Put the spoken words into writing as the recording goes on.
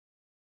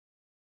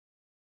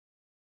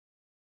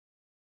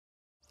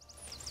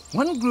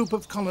One group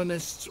of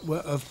colonists were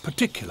of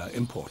particular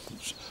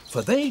importance,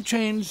 for they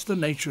changed the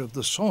nature of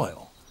the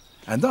soil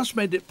and thus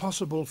made it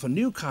possible for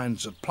new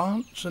kinds of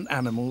plants and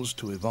animals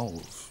to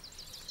evolve.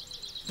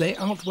 They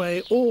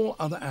outweigh all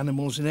other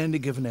animals in any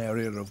given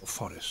area of a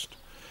forest.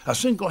 A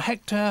single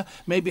hectare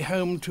may be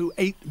home to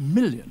 8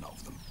 million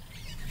of them.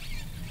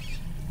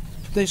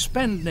 They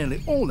spend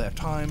nearly all their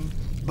time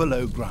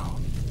below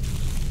ground.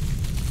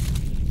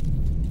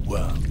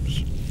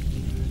 Worms.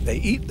 They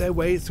eat their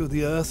way through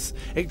the earth,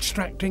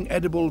 extracting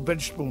edible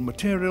vegetable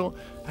material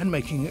and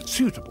making it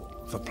suitable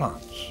for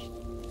plants.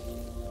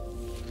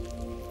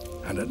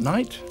 And at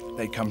night,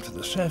 they come to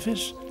the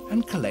surface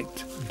and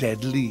collect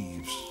dead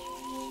leaves.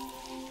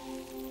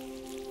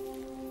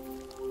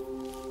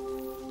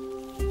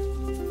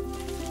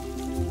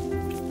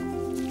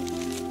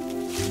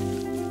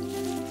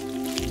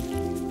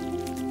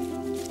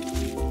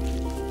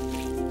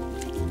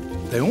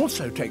 They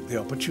also take the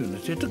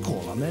opportunity to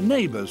call on their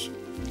neighbours,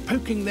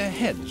 poking their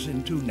heads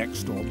into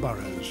next-door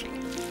burrows.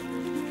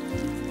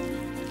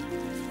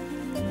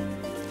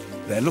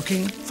 They're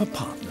looking for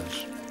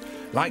partners.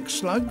 Like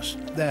slugs,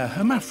 they're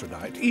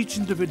hermaphrodite, each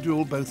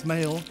individual both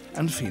male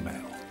and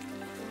female.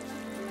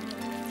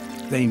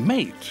 They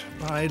mate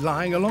by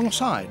lying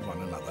alongside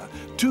one another.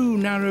 Two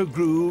narrow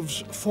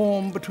grooves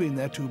form between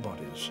their two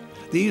bodies.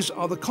 These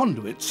are the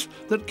conduits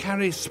that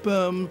carry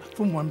sperm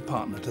from one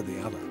partner to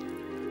the other.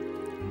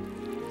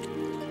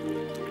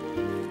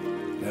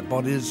 Their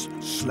bodies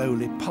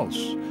slowly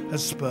pulse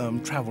as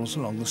sperm travels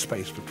along the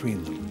space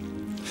between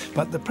them.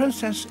 But the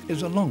process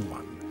is a long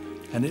one,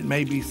 and it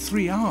may be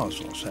 3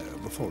 hours or so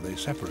before they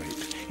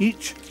separate,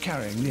 each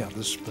carrying the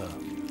other's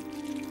sperm.